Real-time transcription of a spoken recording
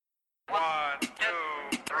1,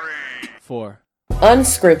 2, 3, 4.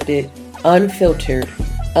 Unscripted, unfiltered,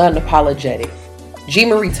 unapologetic. G.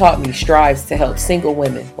 Marie Taught Me strives to help single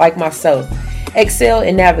women like myself excel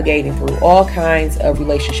in navigating through all kinds of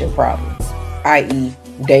relationship problems, i.e.,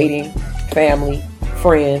 dating, family,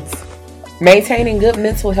 friends, maintaining good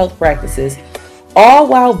mental health practices, all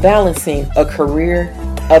while balancing a career,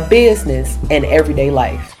 a business, and everyday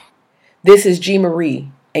life. This is G.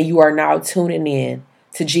 Marie, and you are now tuning in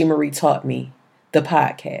to G. Marie Taught Me, the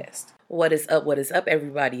podcast. What is up,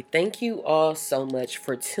 everybody? Thank you all so much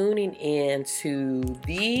for tuning in to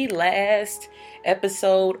the last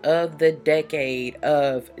episode of the decade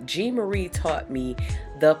of G. Marie Taught Me,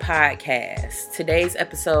 the podcast. Today's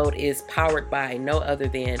episode is powered by no other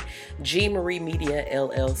than G. Marie Media,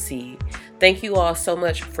 LLC. Thank you all so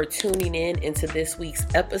much for tuning in into this week's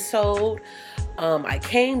episode. I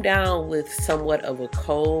came down with somewhat of a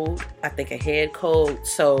cold, I think a head cold,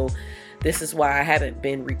 so this is why I haven't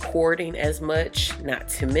been recording as much, not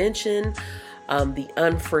to mention the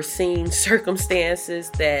unforeseen circumstances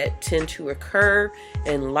that tend to occur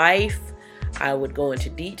in life. I would go into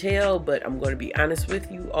detail, but I'm going to be honest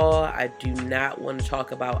with you all. I do not want to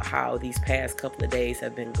talk about how these past couple of days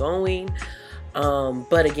have been going.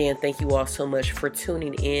 But again, thank you all so much for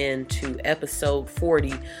tuning in to episode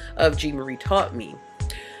 40 of G. Marie Taught Me.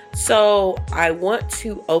 So I want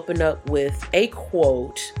to open up with a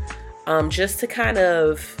quote. Just to kind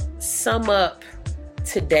of sum up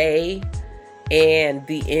today and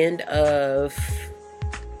the end of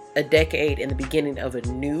a decade and the beginning of a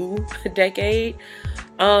new decade.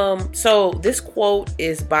 So this quote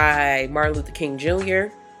is by Martin Luther King Jr.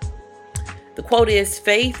 The quote is,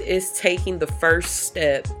 "Faith is taking the first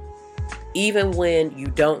step even when you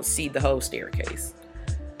don't see the whole staircase."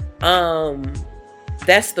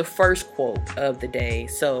 That's the first quote of the day.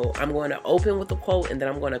 So I'm going to open with the quote and then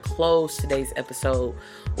I'm going to close today's episode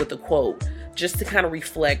with the quote just to kind of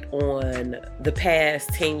reflect on the past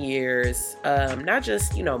 10 years, not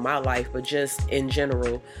just, my life, but just in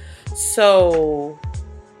general. So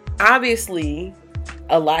obviously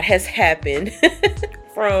a lot has happened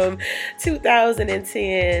from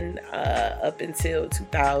 2010 up until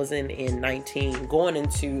 2019, going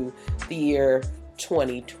into the year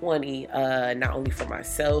 2020, not only for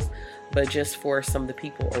myself, but just for some of the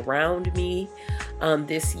people around me.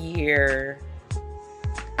 This year,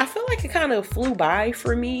 I feel like it kind of flew by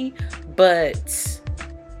for me, but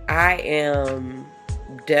I am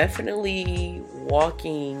definitely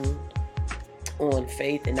walking on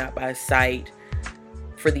faith and not by sight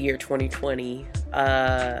for the year 2020.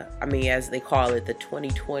 As they call it, the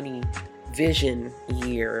 2020 vision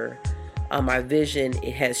year. My vision,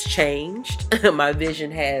 it has changed. My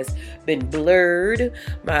vision has been blurred.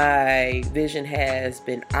 My vision has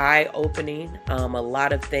been eye-opening. A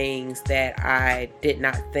lot of things that I did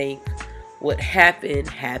not think would happen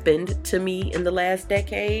happened to me in the last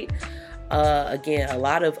decade. Again, a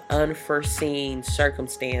lot of unforeseen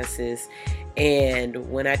circumstances. And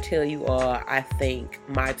when I tell you all, I think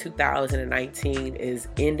my 2019 is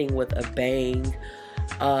ending with a bang.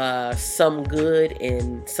 Some good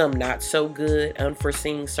and some not so good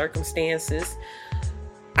unforeseen circumstances.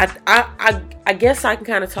 I guess I can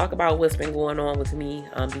kind of talk about what's been going on with me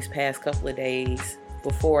these past couple of days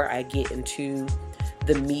before I get into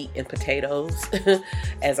the meat and potatoes,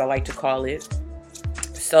 as I like to call it.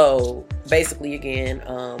 So basically, again,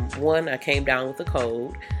 one, I came down with a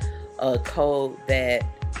cold that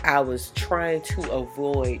I was trying to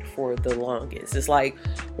avoid for the longest. It's like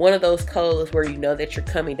one of those colds where you know that you're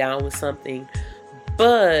coming down with something,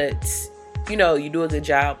 but you do a good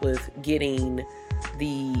job with getting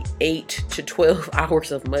the 8 to 12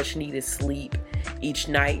 hours of much needed sleep each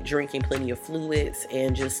night, drinking plenty of fluids,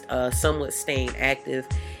 and just somewhat staying active.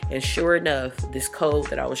 And sure enough, this cold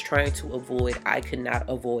that I was trying to avoid, I could not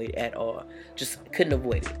avoid at all. Just couldn't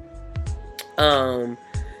avoid it.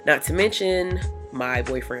 Not to mention, my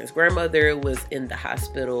boyfriend's grandmother was in the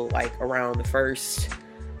hospital like around the first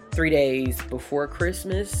 3 days before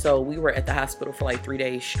Christmas. So we were at the hospital for like 3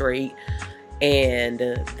 days straight. And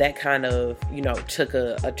that kind of, took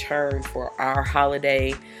a turn for our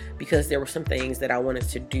holiday, because there were some things that I wanted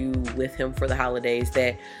to do with him for the holidays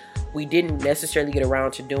that we didn't necessarily get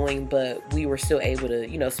around to doing, but we were still able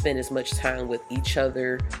to, spend as much time with each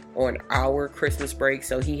other on our Christmas break.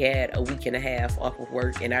 So he had a week and a half off of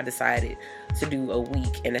work, and I decided to do a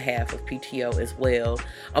week and a half of PTO as well.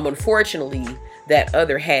 Unfortunately, that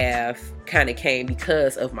other half kind of came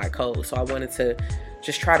because of my cold. So I wanted to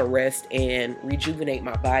just try to rest and rejuvenate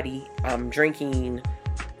my body. I'm drinking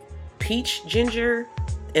peach ginger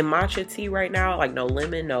and matcha tea right now, like no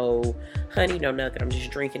lemon, no honey, no nothing. I'm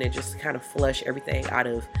just drinking it just to kind of flush everything out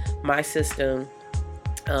of my system.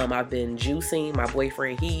 I've been juicing. My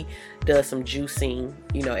boyfriend, he does some juicing,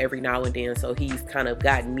 every now and then. So he's kind of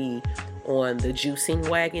gotten me on the juicing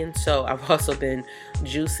wagon. So I've also been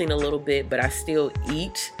juicing a little bit, but I still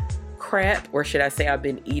eat crap, or should I say I've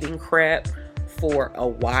been eating crap for a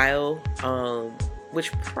while,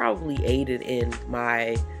 which probably aided in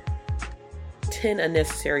my 10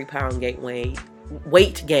 unnecessary pound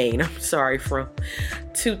weight gain, from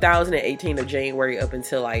 2018 of January up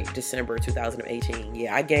until like December 2018.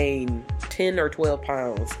 Yeah, I gained 10 or 12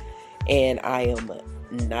 pounds and I am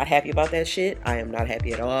not happy about that shit. I am not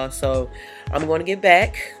happy at all. So I'm going to get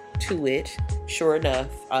back to it. Sure enough,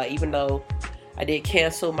 even though I did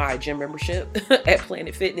cancel my gym membership at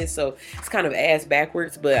Planet Fitness, so it's kind of ass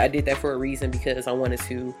backwards, but I did that for a reason, because I'm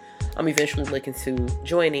eventually looking to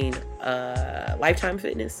joining Lifetime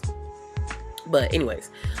Fitness. But anyways,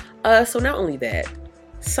 so not only that,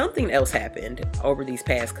 something else happened over these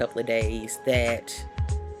past couple of days that,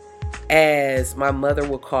 as my mother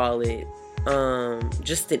would call it,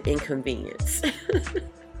 just an inconvenience.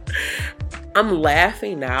 I'm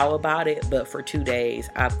laughing now about it, but for 2 days,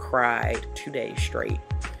 I've cried 2 days straight.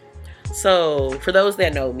 So for those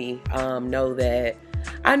that know me, know that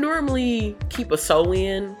I normally keep a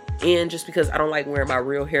sew-in just because I don't like wearing my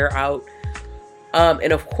real hair out.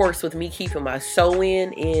 And of course, with me keeping my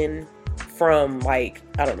sew-in in from like,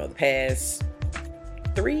 I don't know, the past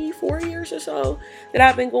 3-4 years or so that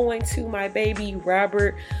I've been going to my baby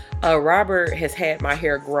Robert. Robert has had my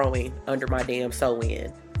hair growing under my damn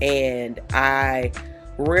sew-in, and I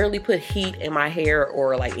rarely put heat in my hair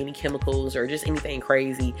or like any chemicals or just anything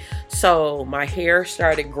crazy. So my hair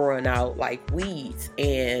started growing out like weeds,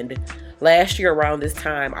 and last year around this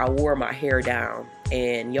time I wore my hair down,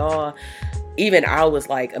 and y'all, even I was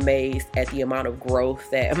like amazed at the amount of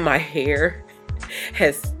growth that my hair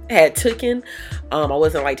had taken. I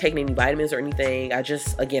wasn't like taking any vitamins or anything. I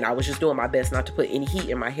was just doing my best not to put any heat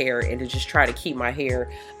in my hair and to just try to keep my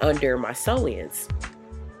hair under my sew-ins.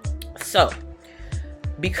 So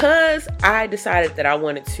because I decided that I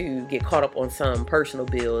wanted to get caught up on some personal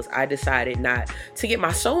bills, I decided not to get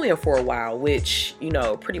my sew-in for a while, which,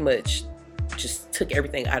 pretty much just took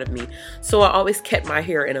everything out of me. So I always kept my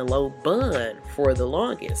hair in a low bun for the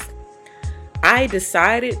longest. I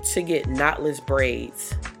decided to get knotless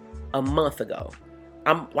braids a month ago.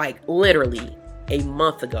 I'm like literally a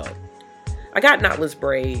month ago. I got knotless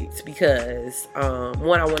braids because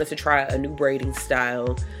one, I wanted to try a new braiding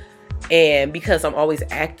style, and because I'm always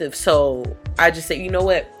active. So I just said, you know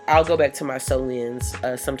what? I'll go back to my sew-ins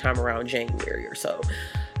sometime around January or so.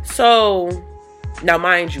 So now,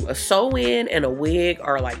 mind you, a sew-in and a wig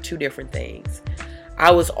are like two different things. I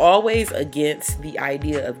was always against the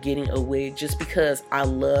idea of getting a wig just because I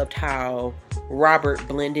loved how Robert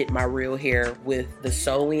blended my real hair with the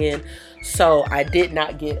sew-in. So I did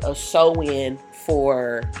not get a sew-in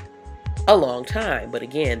for a long time. But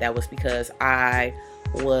again, that was because I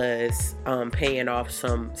was paying off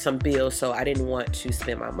some bills, so I didn't want to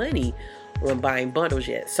spend my money on buying bundles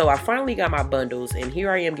yet. So I finally got my bundles, and here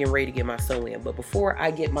I am getting ready to get my sew-in. But before I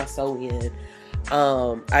get my sew-in,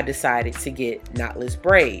 I decided to get knotless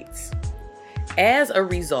braids. As a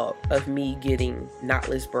result of me getting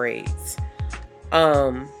knotless braids,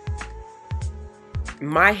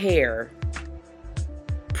 my hair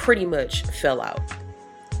pretty much fell out.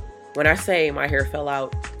 When I say my hair fell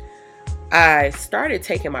out, I started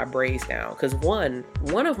taking my braids down because one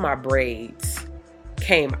of my braids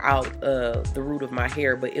came out of the root of my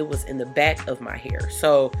hair, but it was in the back of my hair.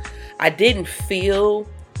 So I didn't feel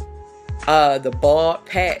the bald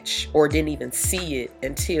patch, or didn't even see it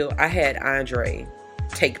until I had Andre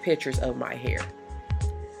take pictures of my hair.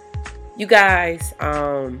 You guys,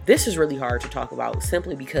 this is really hard to talk about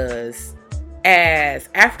simply because as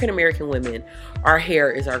African American women, our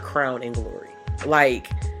hair is our crown and glory. Like,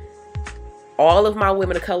 all of my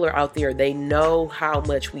women of color out there, they know how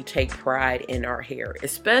much we take pride in our hair,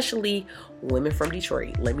 especially women from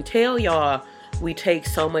Detroit. Let me tell y'all, we take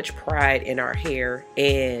so much pride in our hair.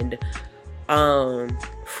 And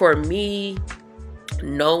for me,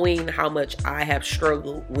 knowing how much I have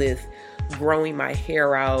struggled with growing my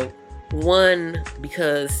hair out, one,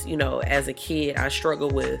 because, as a kid, I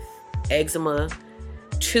struggled with eczema.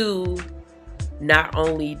 Two, not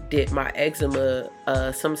only did my eczema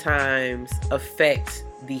sometimes affect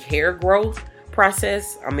the hair growth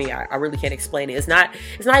process. I mean, I really can't explain it. It's not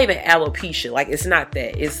even alopecia. Like, it's not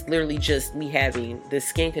that. It's literally just me having this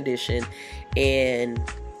skin condition, and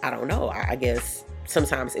I don't know. I guess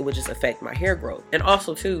sometimes it would just affect my hair growth. And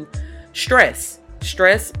also too, stress.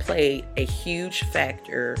 stress played a huge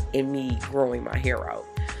factor in me growing my hair out.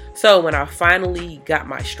 So when I finally got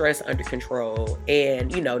my stress under control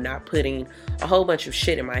and, not putting a whole bunch of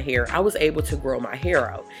shit in my hair, I was able to grow my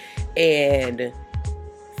hair out. And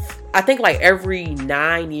I think like every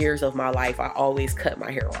 9 years of my life, I always cut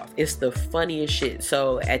my hair off. It's the funniest shit.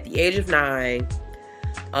 So at the age of 9,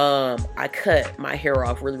 I cut my hair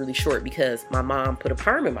off really, really short because my mom put a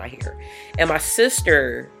perm in my hair. And my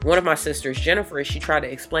sister, one of my sisters, Jennifer, she tried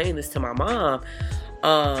to explain this to my mom.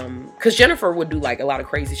 Because Jennifer would do like a lot of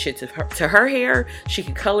crazy shit to her hair. She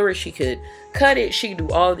could color it, she could cut it, she could do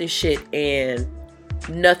all this shit, and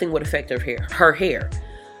nothing would affect her hair.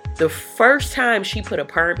 The first time she put a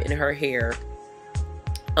perm in her hair,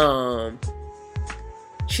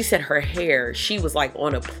 she said her hair, she was like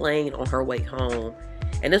on a plane on her way home,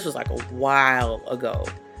 and this was like a while ago,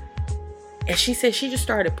 and she said she just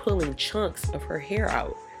started pulling chunks of her hair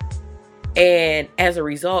out, and as a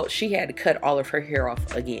result, she had to cut all of her hair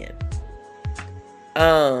off again.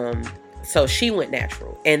 So she went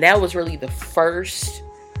natural, and that was really the first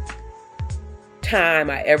time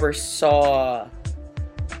I ever saw,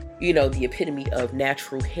 the epitome of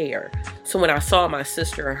natural hair. So when I saw my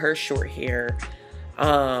sister and her short hair,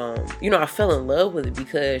 I fell in love with it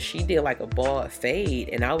because she did like a bald fade,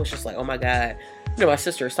 and I was just like, oh my God, my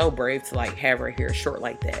sister is so brave to like have her hair short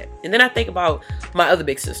like that. And then I think about my other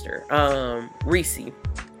big sister, Reese.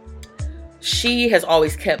 She has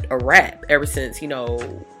always kept a wrap ever since,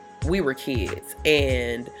 we were kids.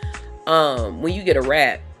 And when you get a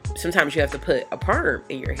wrap, sometimes you have to put a perm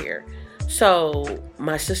in your hair. So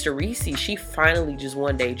my sister Reese, she finally just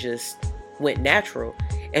one day just went natural,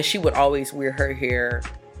 and she would always wear her hair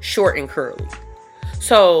short and curly.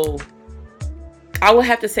 So I would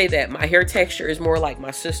have to say that my hair texture is more like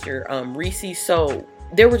my sister Reese. So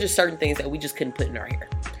there were just certain things that we just couldn't put in our hair.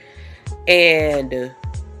 And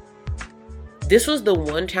this was the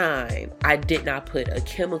one time I did not put a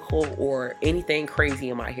chemical or anything crazy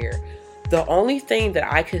in my hair. The only thing that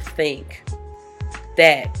I could think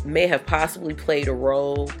that may have possibly played a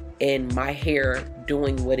role in my hair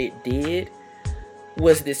doing what it did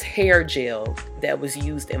was this hair gel that was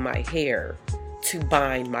used in my hair to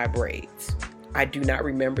bind my braids. I do not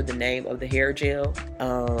remember the name of the hair gel,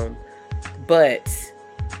 but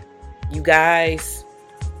you guys,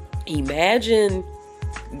 imagine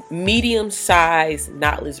medium-sized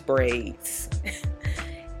knotless braids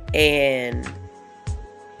and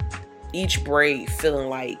each braid feeling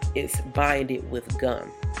like it's binded with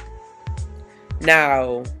gum.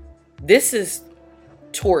 Now, this is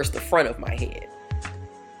towards the front of my head.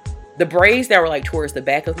 The braids that were like towards the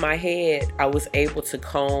back of my head, I was able to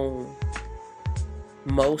comb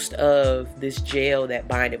most of this gel that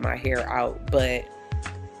binded my hair out, but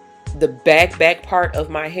the back part of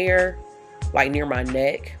my hair, like near my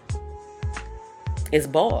neck, is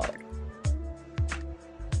bald.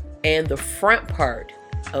 And the front part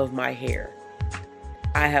of my hair,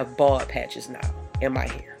 I have bald patches now in my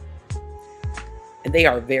hair, and they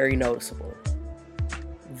are very noticeable.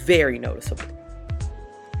 Very noticeable.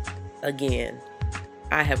 Again,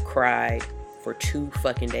 I have cried for 2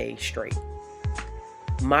 fucking days straight.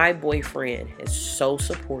 My boyfriend is so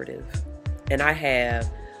supportive, and I have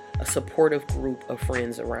a supportive group of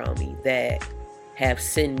friends around me that have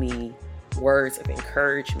sent me words of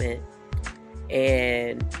encouragement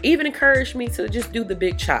and even encouraged me to just do the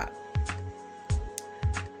big chop.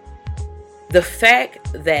 The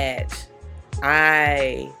fact that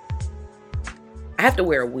I have to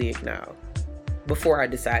wear a wig now before I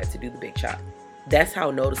decide to do the big chop. That's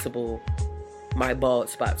how noticeable my bald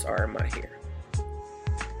spots are in my hair.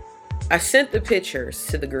 I sent the pictures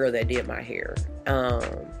to the girl that did my hair.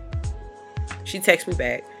 She texted me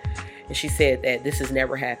back and she said that this has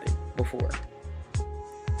never happened before.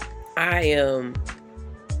 I am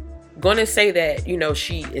going to say that,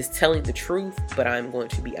 she is telling the truth, but I'm going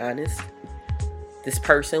to be honest. This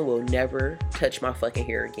person will never touch my fucking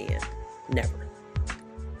hair again. Never.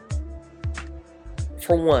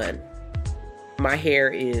 For one, my hair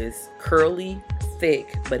is curly,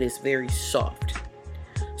 thick, but it's very soft.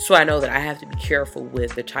 So I know that I have to be careful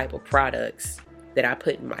with the type of products that I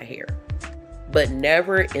put in my hair. But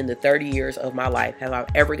never in the 30 years of my life have I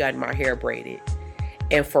ever gotten my hair braided,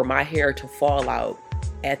 and for my hair to fall out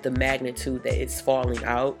at the magnitude that it's falling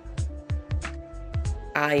out,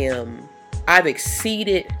 I've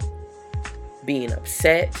exceeded being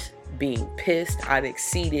upset, being pissed. I've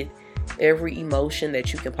exceeded every emotion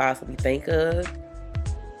that you can possibly think of.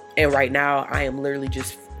 And right now, I am literally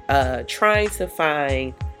just trying to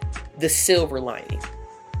find the silver lining.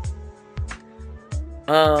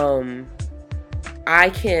 I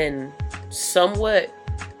can somewhat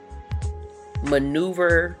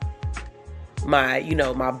maneuver my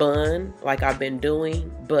bun like I've been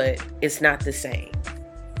doing, but it's not the same.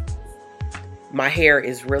 My hair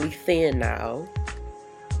is really thin now,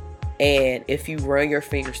 and if you run your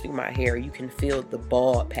fingers through my hair, you can feel the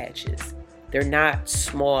bald patches. They're not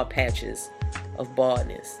small patches of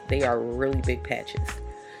baldness. They are really big patches.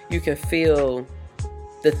 You can feel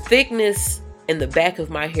the thickness in the back of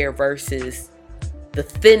my hair versus the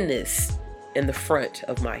thinness in the front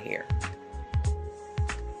of my hair.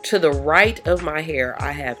 To the right of my hair,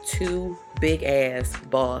 I have 2 big ass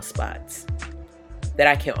bald spots that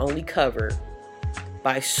I can only cover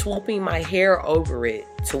by swooping my hair over it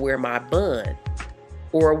to wear my bun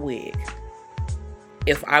or a wig.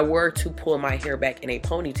 If I were to pull my hair back in a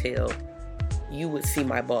ponytail, you would see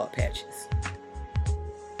my bald patches.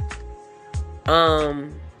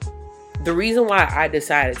 The reason why I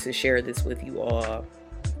decided to share this with you all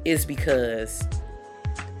is because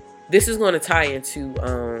this is going to tie into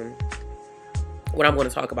what I'm going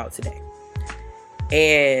to talk about today.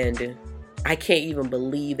 And I can't even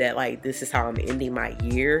believe that like this is how I'm ending my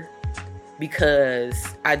year,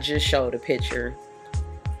 because I just showed a picture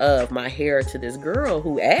of my hair to this girl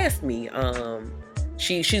who asked me,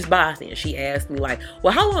 she's Bosnian. She asked me like,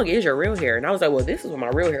 well, how long is your real hair? And I was like, well, this is what my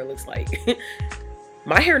real hair looks like.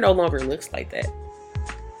 My hair no longer looks like that.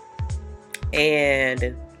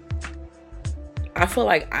 And I feel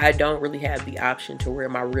like I don't really have the option to wear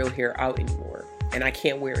my real hair out anymore. And I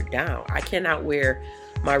can't wear it down. I cannot wear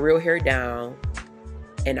my real hair down.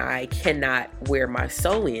 And I cannot wear my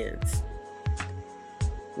sew-ins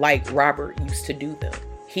like Robert used to do them.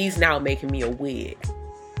 He's now making me a wig.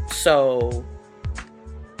 So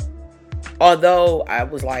although I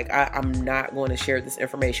was like, I'm not going to share this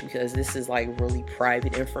information because this is like really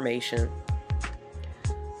private information.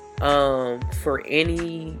 For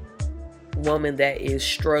any woman that is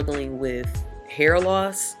struggling with hair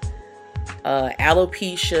loss,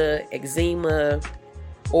 alopecia, eczema,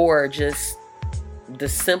 or just the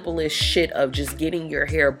simplest shit of just getting your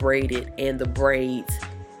hair braided and the braids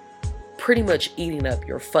pretty much eating up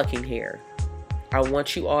your fucking hair, I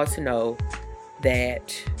want you all to know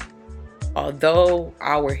that although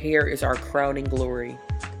our hair is our crowning glory,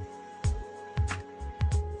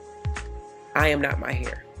 I am not my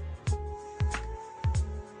hair.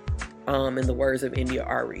 In the words of India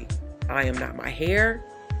Ari, I am not my hair.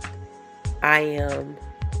 I am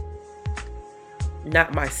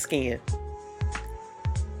not my skin.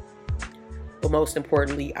 But most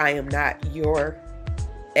importantly, I am not your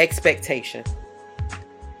expectation.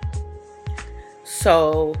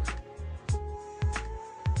 So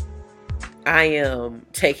I am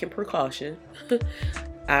taking precaution.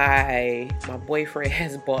 My boyfriend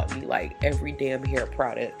has bought me like every damn hair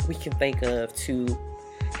product we can think of to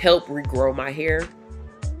help regrow my hair.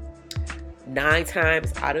 9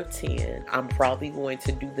 times out of 10, I'm probably going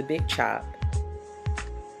to do the big chop.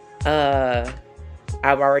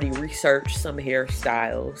 I've already researched some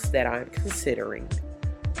hairstyles that I'm considering.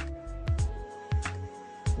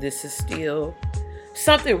 This is still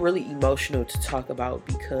something really emotional to talk about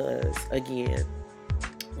because, again,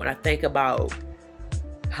 when I think about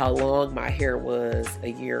how long my hair was a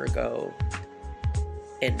year ago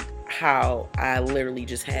and how I literally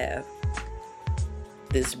just have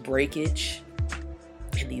this breakage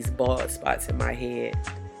and these bald spots in my head,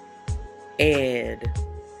 and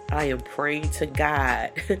I am praying to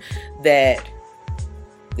God that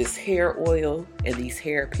this hair oil and these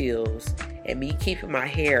hair pills and me keeping my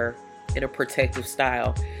hair in a protective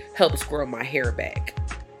style helps grow my hair back.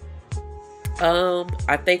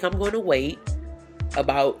 I think I'm going to wait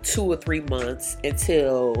about 2 or 3 months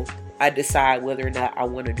until I decide whether or not I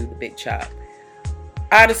want to do the big chop.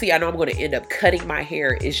 Honestly, I know I'm going to end up cutting my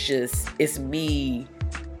hair. It's me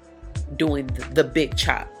doing the big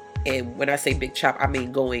chop. And when I say big chop, I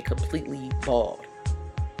mean going completely bald.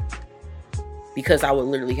 Because I would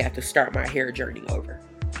literally have to start my hair journey over.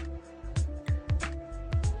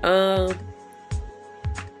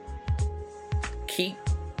 Keep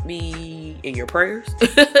me in your prayers.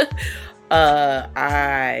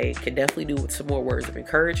 I can definitely do with some more words of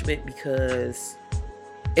encouragement because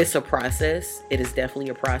it's a process. It is definitely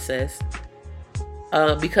a process.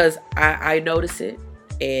 Because I notice it,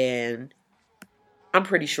 and I'm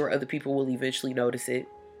pretty sure other people will eventually notice it.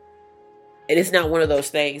 And it's not one of those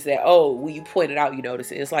things that, oh, when you point it out, you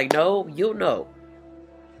notice it. It's like, no, you'll know.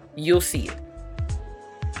 You'll see it.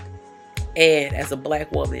 And as a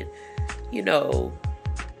black woman,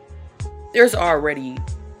 there's already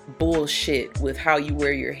bullshit with how you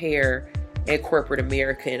wear your hair in corporate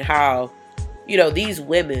America and how, these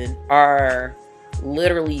women are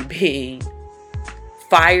literally being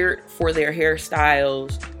fired for their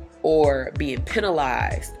hairstyles or being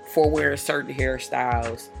penalized for wearing certain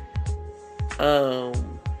hairstyles.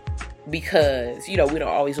 Because, we don't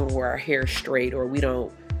always want to wear our hair straight, or we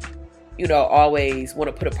don't, always want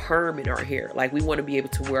to put a perm in our hair. Like, we want to be able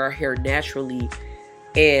to wear our hair naturally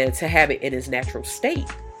and to have it in its natural state.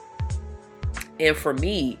 And for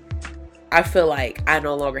me, I feel like I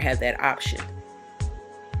no longer have that option.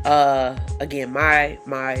 Again,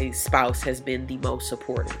 my spouse has been the most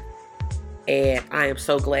supportive, and I am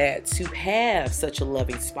so glad to have such a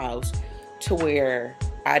loving spouse, to where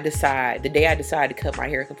the day I decide to cut my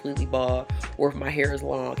hair completely bald, or if my hair is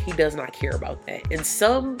long, he does not care about that. And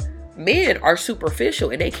some men are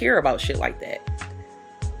superficial and they care about shit like that.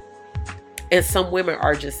 And some women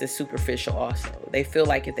are just as superficial also. They feel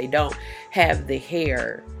like if they don't have the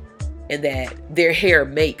hair, and that their hair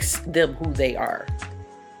makes them who they are.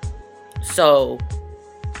 So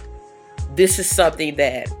this is something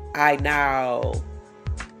that I now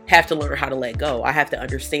have to learn how to let go. I have to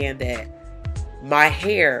understand that my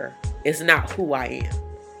hair is not who I am.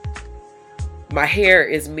 My hair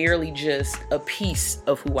is merely just a piece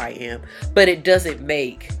of who I am, but it doesn't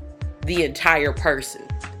make the entire person.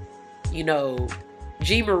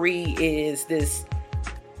 G. Marie is this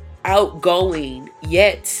outgoing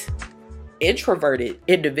yet introverted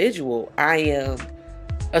individual. I am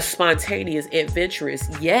a spontaneous, adventurous,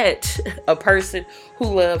 yet a person who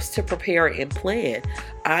loves to prepare and plan.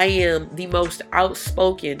 I am the most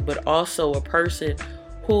outspoken, but also a person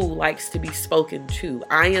who likes to be spoken to.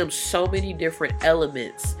 I am so many different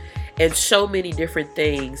elements, and so many different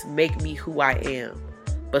things make me who I am.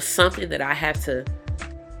 But something that I have to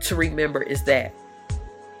remember is that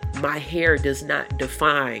my hair does not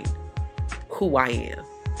define who I am.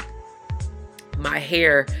 My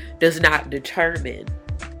hair does not determine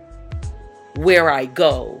where I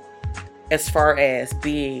go as far as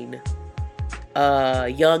being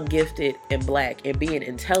young, gifted, and black, and being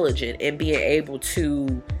intelligent, and being able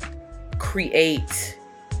to create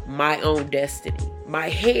my own destiny. My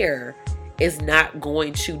hair is not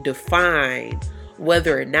going to define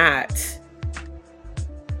whether or not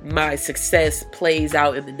my success plays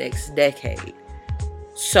out in the next decade.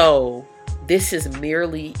 So this is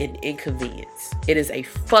merely an inconvenience. It is a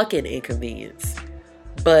fucking inconvenience.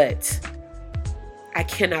 But I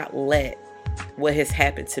cannot let what has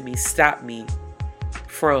happened to me stop me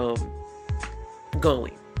from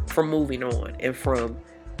going, from moving on, and from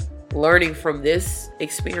learning from this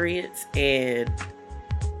experience and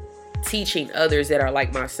teaching others that are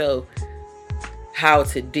like myself how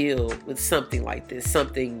to deal with something like this,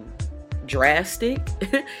 something drastic,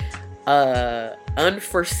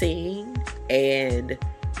 unforeseen, and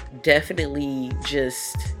definitely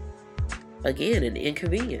just, again, an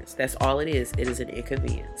inconvenience. That's all it is. It is an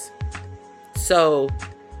inconvenience. So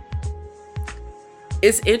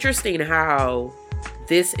it's interesting how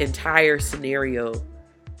this entire scenario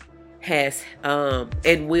has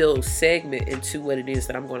and will segment into what it is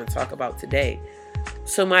that I'm going to talk about today.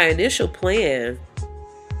 So my initial plan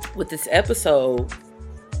with this episode,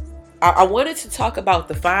 I wanted to talk about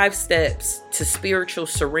the 5 steps to spiritual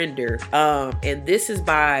surrender. And this is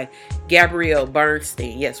by Gabrielle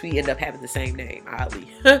Bernstein. Yes, we end up having the same name,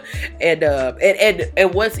 oddly.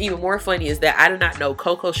 and what's even more funny is that I did not know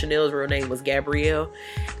Coco Chanel's real name was Gabrielle.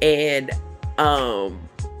 And I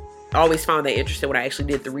always found that interesting when I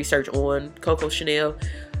actually did the research on Coco Chanel.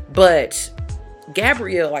 But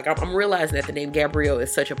Gabrielle, like, I'm realizing that the name Gabrielle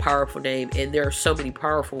is such a powerful name, and there are so many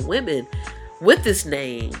powerful women with this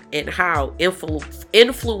name, and how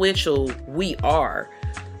influential we are.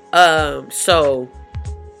 So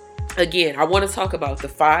again, I want to talk about the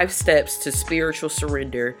 5 steps to spiritual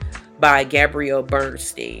surrender by Gabrielle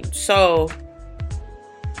Bernstein. So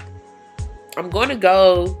I'm going to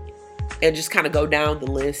go and just kind of go down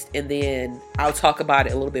the list, and then I'll talk about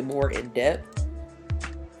it a little bit more in depth.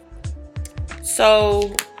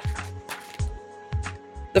 So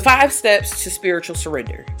the 5 steps to spiritual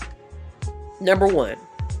surrender. Number 1,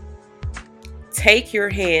 take your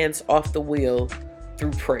hands off the wheel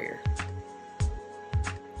through prayer.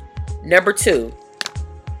 Number 2,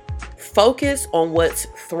 focus on what's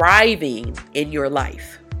thriving in your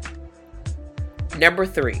life. Number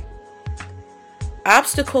 3,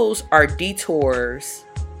 obstacles are detours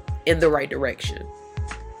in the right direction.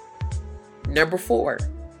 Number 4,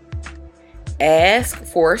 ask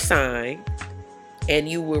for a sign and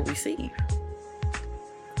you will receive.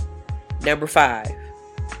 Number 5,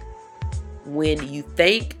 when you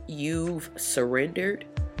think you've surrendered,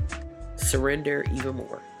 surrender even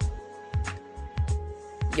more.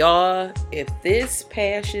 Y'all, if this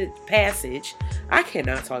passage, I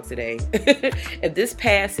cannot talk today. If this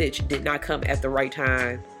passage did not come at the right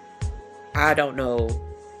time, I don't know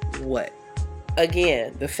what.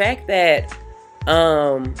 Again, the fact that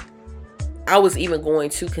I was even going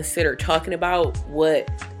to consider talking about what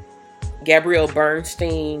Gabrielle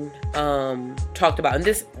Bernstein talked about, and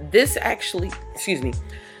this actually,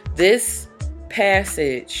 this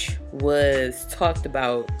passage was talked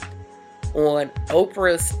about on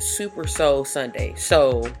Oprah's Super Soul Sunday.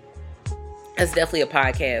 So that's definitely a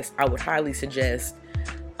podcast I would highly suggest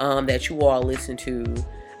that you all listen to.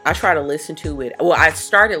 I try to listen to it. Well, I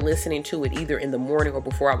started listening to it either in the morning or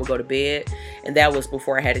before I would go to bed. And that was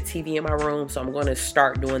before I had a TV in my room. So I'm going to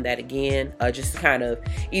start doing that again. Just to kind of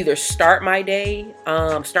either start my day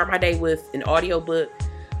with an audiobook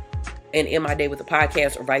and end my day with a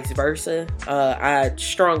podcast, or vice versa. I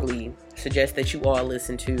strongly suggest that you all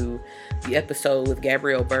listen to the episode with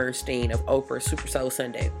Gabrielle Bernstein of Oprah's Super Soul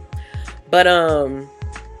Sunday. But,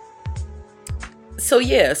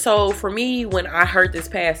 so for me, when I heard this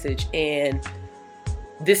passage and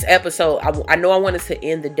this episode, I know I wanted to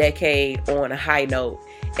end the decade on a high note.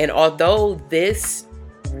 And although this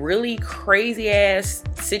really crazy ass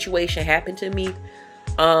situation happened to me,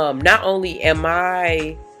 not only am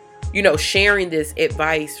I, sharing this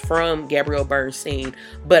advice from Gabrielle Bernstein,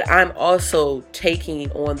 but I'm also taking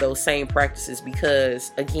on those same practices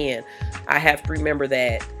because, again, I have to remember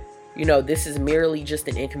that this is merely just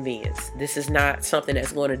an inconvenience. This is not something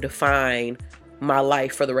that's going to define my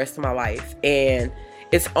life for the rest of my life. And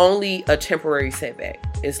it's only a temporary setback.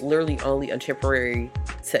 It's literally only a temporary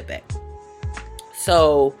setback.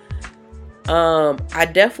 So, I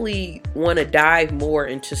definitely want to dive more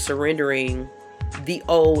into surrendering the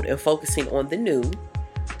old and focusing on the new.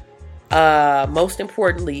 Most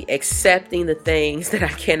importantly, accepting the things that I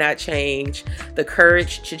cannot change, the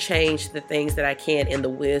courage to change the things that I can, and the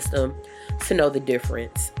wisdom to know the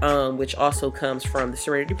difference, which also comes from the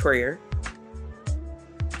Serenity Prayer.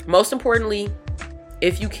 Most importantly,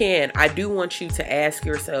 if you can, I do want you to ask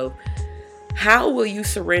yourself, how will you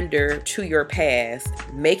surrender to your past,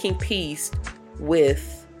 making peace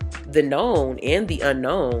with the known and the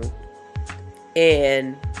unknown?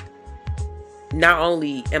 And not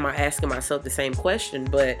only am I asking myself the same question,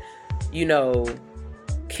 but,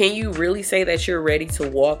 can you really say that you're ready to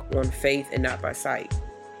walk on faith and not by sight?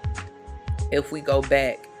 If we go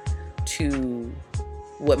back to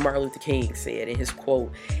what Martin Luther King said in his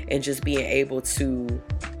quote, and just being able to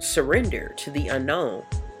surrender to the unknown.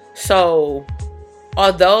 So,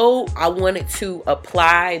 although I wanted to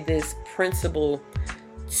apply this principle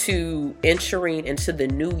to entering into the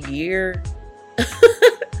new year,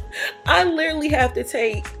 I literally have to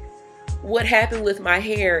take what happened with my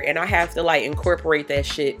hair and I have to incorporate that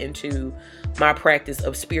shit into my practice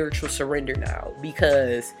of spiritual surrender now.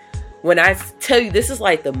 Because when I tell you this is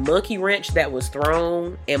like the monkey wrench that was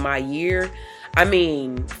thrown in my year, I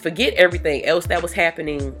mean, forget everything else that was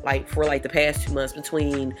happening for the past 2 months,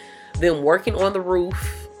 between them working on the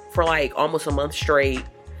roof for almost a month straight,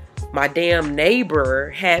 my damn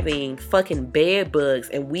neighbor having fucking bed bugs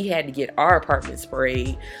and we had to get our apartment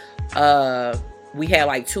sprayed. We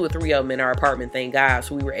had 2 or 3 of them in our apartment, thank God.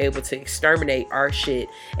 So we were able to exterminate our shit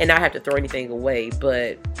and not have to throw anything away.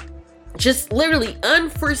 But just literally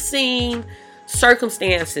unforeseen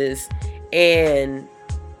circumstances and,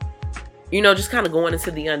 just kind of going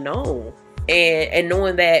into the unknown and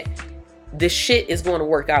knowing that the shit is going to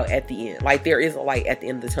work out at the end. There is a light at the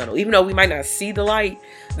end of the tunnel. Even though we might not see the light,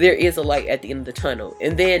 there is a light at the end of the tunnel.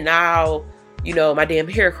 And then now, my damn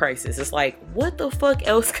hair crisis. It's what the fuck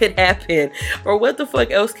else could happen? Or what the fuck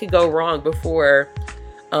else could go wrong before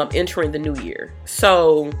entering the new year?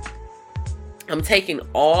 So I'm taking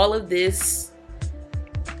all of this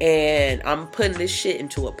and I'm putting this shit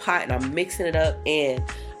into a pot and I'm mixing it up, and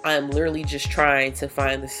I'm literally just trying to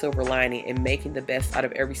find the silver lining and making the best out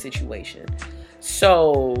of every situation.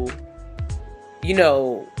 So,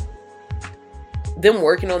 them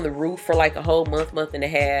working on the roof for a whole month and a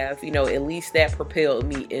half, at least that propelled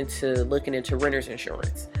me into looking into renter's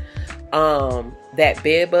insurance. That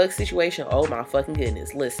bed bug situation, oh my fucking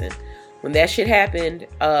goodness. Listen, when that shit happened,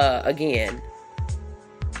 again,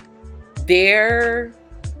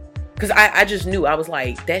 because I just knew, I was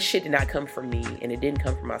like, that shit did not come from me and it didn't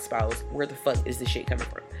come from my spouse. Where the fuck is this shit coming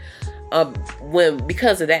from?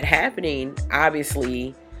 Because of that happening,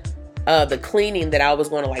 obviously, the cleaning that I was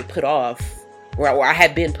going to put off, or I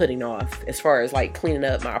had been putting off, as far as cleaning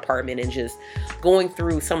up my apartment and just going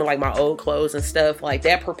through some of my old clothes and stuff,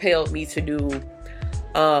 that propelled me to do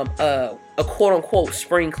a quote unquote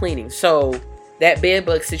spring cleaning. So that bed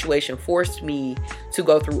bug situation forced me to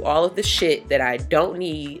go through all of the shit that I don't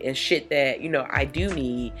need and shit that, I do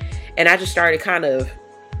need. And I just started kind of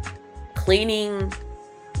cleaning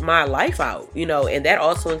my life out, and that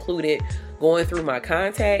also included going through my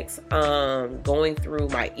contacts, going through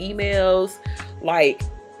my emails. Like,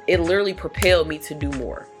 it literally propelled me to do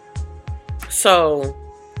more. So,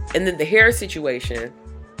 and then the hair situation,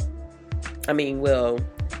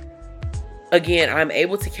 again, I'm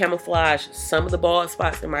able to camouflage some of the bald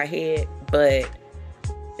spots in my head, but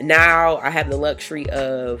now I have the luxury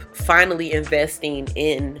of finally investing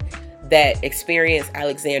in that Experience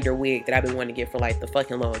Alexander wig that I've been wanting to get for like the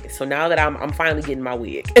fucking longest. So now that I'm finally getting my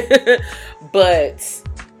wig. But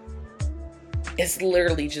it's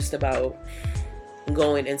literally just about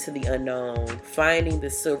going into the unknown, finding the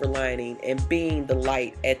silver lining, and being the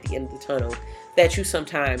light at the end of the tunnel that you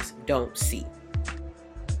sometimes don't see.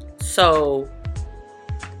 So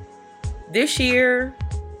this year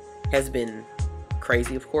has been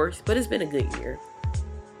crazy, of course, but it's been a good year.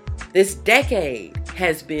 This decade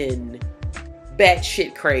has been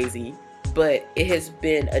batshit crazy, but it has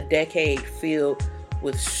been a decade filled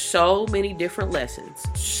with so many different lessons.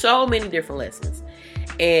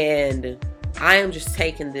 And I am just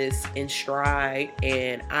taking this in stride,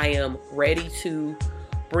 and I am ready to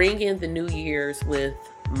bring in the New Year's with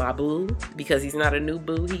my boo, because he's not a new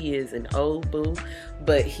boo, he is an old boo,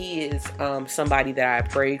 but he is somebody that I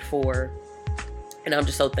prayed for, and I'm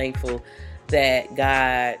just so thankful that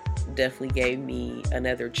God definitely gave me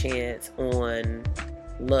another chance on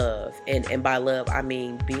love. And by love, I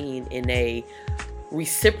mean being in a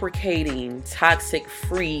reciprocating, toxic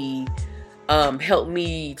free, help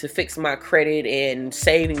me to fix my credit and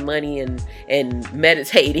saving money and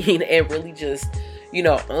meditating and really just,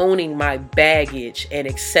 owning my baggage and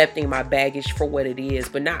accepting my baggage for what it is,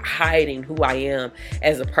 but not hiding who I am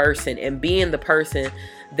as a person, and being the person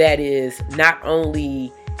that is not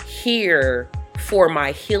only here for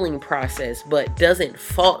my healing process, but doesn't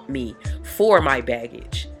fault me for my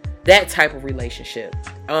baggage. That type of relationship.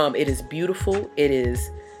 It is beautiful. It is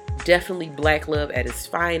definitely Black love at its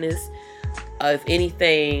finest. If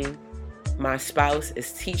anything, my spouse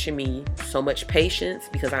is teaching me so much patience,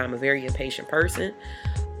 because I'm a very impatient person.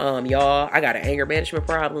 Y'all, I got an anger management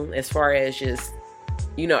problem, as far as just,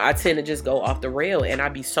 I tend to just go off the rail, and I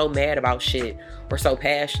be so mad about shit or so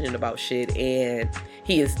passionate about shit. And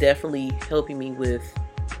he is definitely helping me with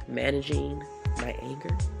managing my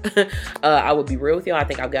anger. I would be real with y'all. I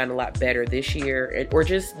think I've gotten a lot better this year, or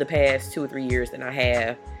just the past 2 or 3 years, than I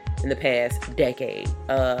have in the past decade.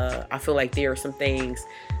 I feel like there are some things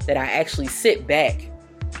that I actually sit back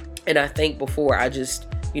and I think before I just,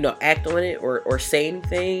 act on it or say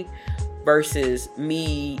anything, versus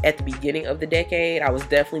me at the beginning of the decade. I was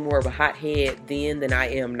definitely more of a hothead then than I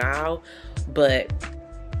am now, but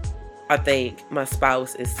I think my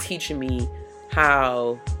spouse is teaching me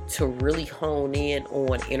how to really hone in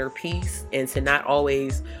on inner peace and to not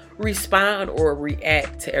always respond or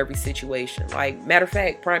react to every situation. Like, matter of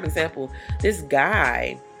fact, prime example, this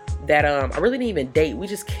guy that I really didn't even date, we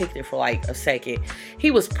just kicked it for like a second.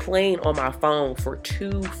 He was playing on my phone for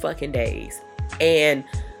 2 fucking days, and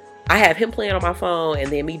I have him playing on my phone,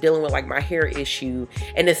 and then me dealing with like my hair issue.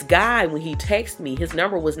 And this guy, when he texted me, his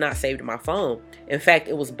number was not saved in my phone. In fact,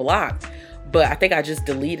 it was blocked. But I think I just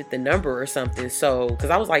deleted the number or something. So, because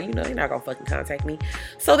I was like, they're not gonna fucking contact me.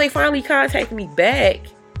 So they finally contacted me back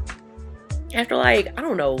after like, I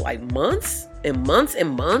don't know, like months and months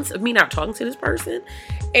and months of me not talking to this person.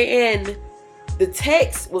 And the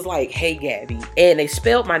text was like, "Hey Gabby," and they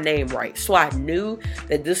spelled my name right. So I knew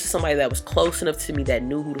that this is somebody that was close enough to me that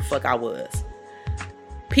knew who the fuck I was.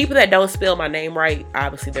 People that don't spell my name right,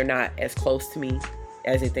 obviously they're not as close to me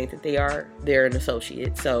as they think that they are. They're an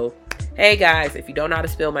associate. So, hey guys, if you don't know how to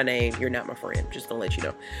spell my name, you're not my friend. Just gonna let you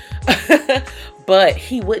know. But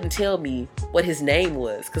he wouldn't tell me what his name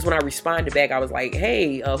was, because when I responded back, I was like,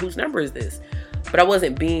 "Hey, whose number is this?" But I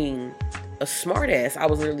wasn't being a smart ass. I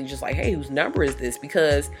was literally just like, "Hey, whose number is this?"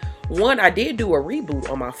 Because one, I did do a reboot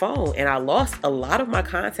on my phone, and I lost a lot of my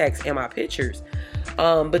contacts and my pictures.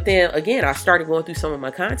 But then again, I started going through some of my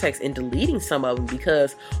contacts and deleting some of them,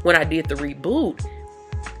 because when I did the reboot,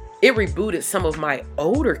 it rebooted some of my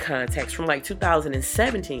older contacts from like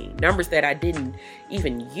 2017, numbers that I didn't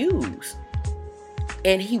even use.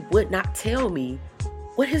 And he would not tell me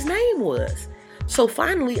what his name was. So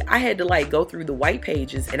finally, I had to like go through the white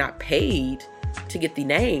pages, and I paid to get the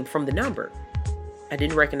name from the number. I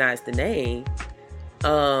didn't recognize the name.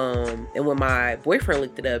 And when my boyfriend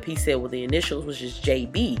looked it up, he said, well, the initials was just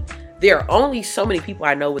JB. There are only so many people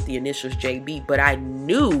I know with the initials JB, but I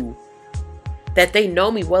knew that they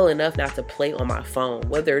know me well enough not to play on my phone,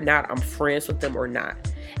 whether or not I'm friends with them or not.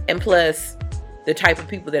 And plus, the type of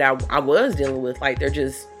people that I was dealing with, like,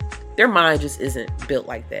 their mind just isn't built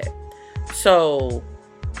like that. So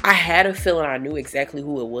I had a feeling I knew exactly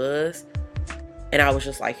who it was. And I was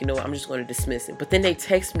just like, you know what, I'm just going to dismiss it. But then they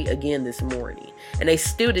text me again this morning, and they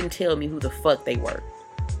still didn't tell me who the fuck they were.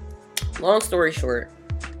 Long story short,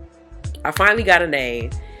 I finally got a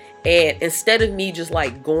name. And instead of me just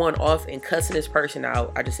like going off and cussing this person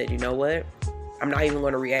out, I just said, you know what? I'm not even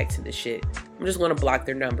going to react to this shit. I'm just going to block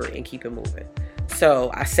their number and keep it moving.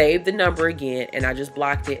 So I saved the number again, and I just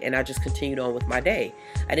blocked it, and I just continued on with my day.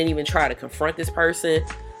 I didn't even try to confront this person.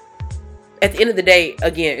 At the end of the day,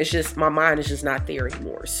 again, it's just, my mind is just not there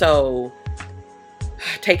anymore. So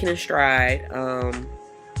taking in stride,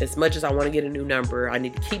 as much as I want to get a new number, I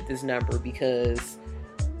need to keep this number because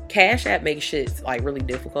Cash App makes shit like really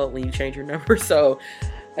difficult when you change your number. So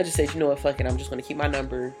I just said, you know what, fuck it, I'm just going to keep my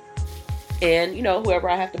number. And, you know, whoever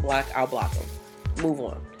I have to block, I'll block them. Move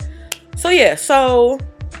on. So yeah, so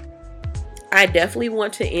I definitely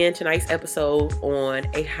want to end tonight's episode on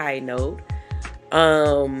a high note.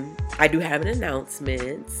 I do have an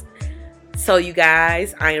announcement. So you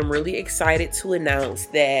guys, I am really excited to announce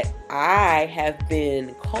that I have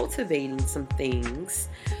been cultivating some things.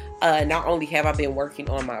 Not only have I been working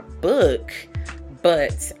on my book,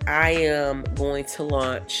 but I am going to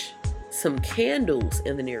launch some candles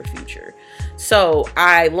in the near future. So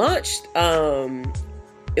I launched,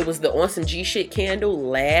 it was the On Some G Shit candle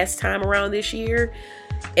last time around this year.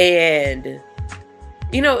 And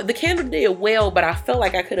you know, the candle did well, but I felt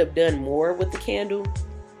like I could have done more with the candle.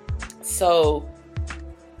 So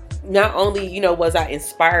not only, you know, was I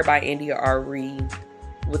inspired by India Arie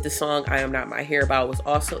with the song I Am Not My Hair, but I was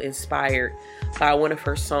also inspired by one of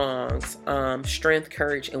her songs, Strength,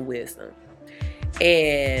 Courage, and Wisdom.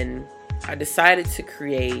 And I decided to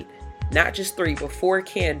create not just 3, but 4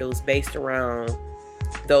 candles based around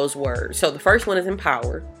those words. So the first one is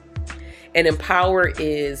Empower. And Empower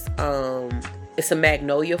is, it's a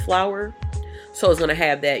magnolia flower. So it's going to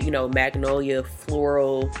have that, you know, magnolia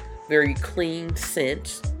floral, very clean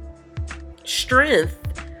scent. Strength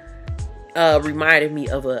reminded me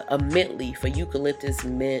of a mint leaf, a eucalyptus,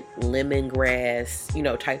 mint, lemongrass, you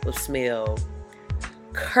know, type of smell.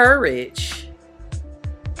 Courage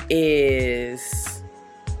is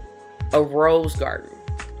a rose garden.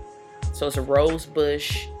 So it's a rose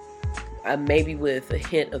bush, maybe with a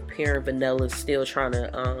hint of pear and vanilla, still trying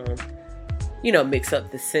to, you know, mix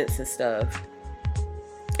up the scents and stuff.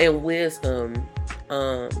 And wisdom,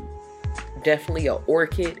 definitely a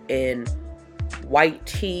orchid and white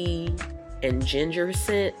tea and ginger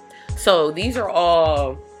scent. So these are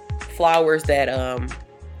all flowers that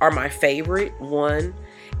are my favorite one.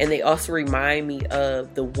 And they also remind me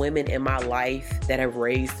of the women in my life that have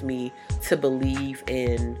raised me to believe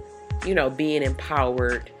in, you know, being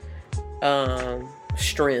empowered,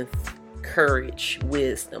 strength, courage,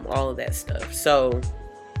 wisdom, all of that stuff. So,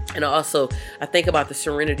 and also I think about the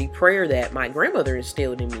serenity prayer that my grandmother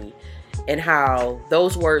instilled in me and how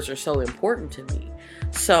those words are so important to me.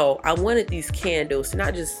 So I wanted these candles to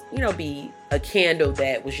not just, you know, be a candle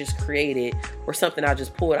that was just created or something I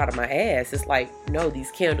just pulled out of my ass. It's like, no,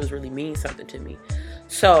 these candles really mean something to me.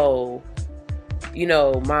 So, you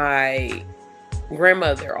know, my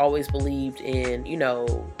grandmother always believed in, you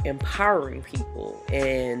know, empowering people.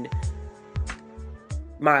 And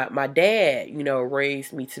my dad, you know,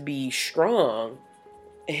 raised me to be strong,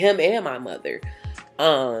 him and my mother.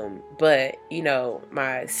 But, you know,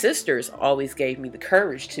 my sisters always gave me the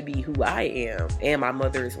courage to be who I am, and my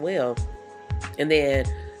mother as well. And then,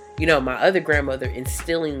 you know, my other grandmother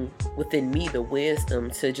instilling within me the wisdom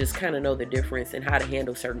to just kind of know the difference and how to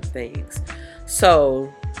handle certain things.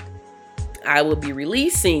 So I will be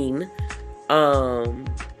releasing,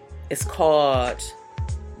 it's called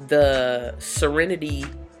the Serenity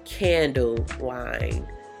Candle line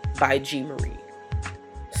by G. Marie.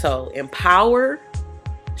 So empower,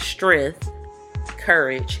 strength,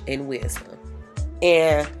 courage, and wisdom.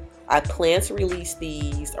 And I plan to release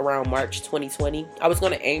these around March 2020. I was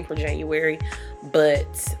going to aim for January,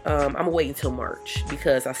 but I'm going to wait until March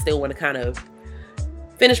because I still want to kind of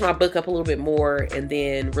finish my book up a little bit more and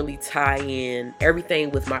then really tie in everything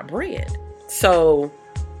with my brand. So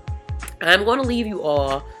I'm going to leave you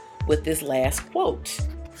all with this last quote.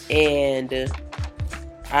 And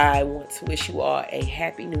I want to wish you all a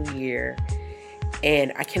happy new year.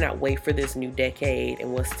 And I cannot wait for this new decade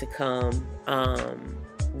and what's to come.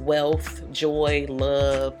 Wealth, joy,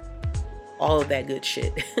 love, all of that good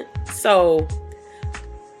shit. So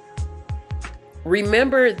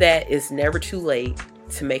remember that it's never too late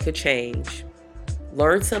to make a change.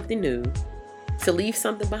 learn something new, to leave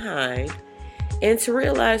something behind, and to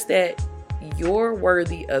realize that you're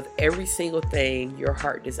worthy of every single thing your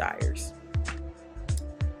heart desires.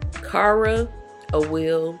 Kara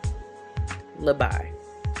Awil Labai.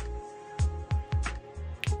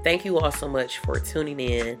 Thank you all so much for tuning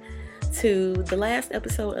in to the last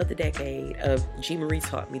episode of the decade of G. Marie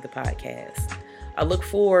Taught Me, the podcast. I look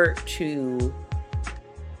forward to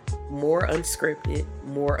more unscripted,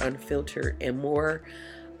 more unfiltered, and more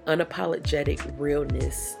unapologetic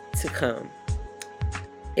realness to come.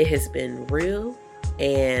 It has been real,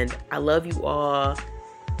 and I love you all.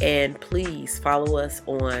 And please follow us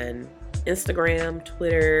on Instagram,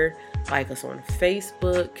 Twitter, like us on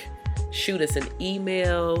Facebook, shoot us an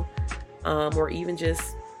email, or even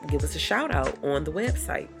just give us a shout out on the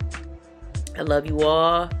website. I love you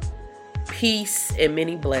all. Peace and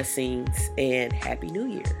many blessings, and Happy New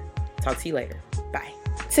Year. Talk to you later. Bye.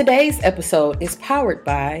 Today's episode is powered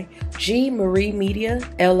by G. Marie Media,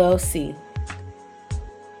 LLC.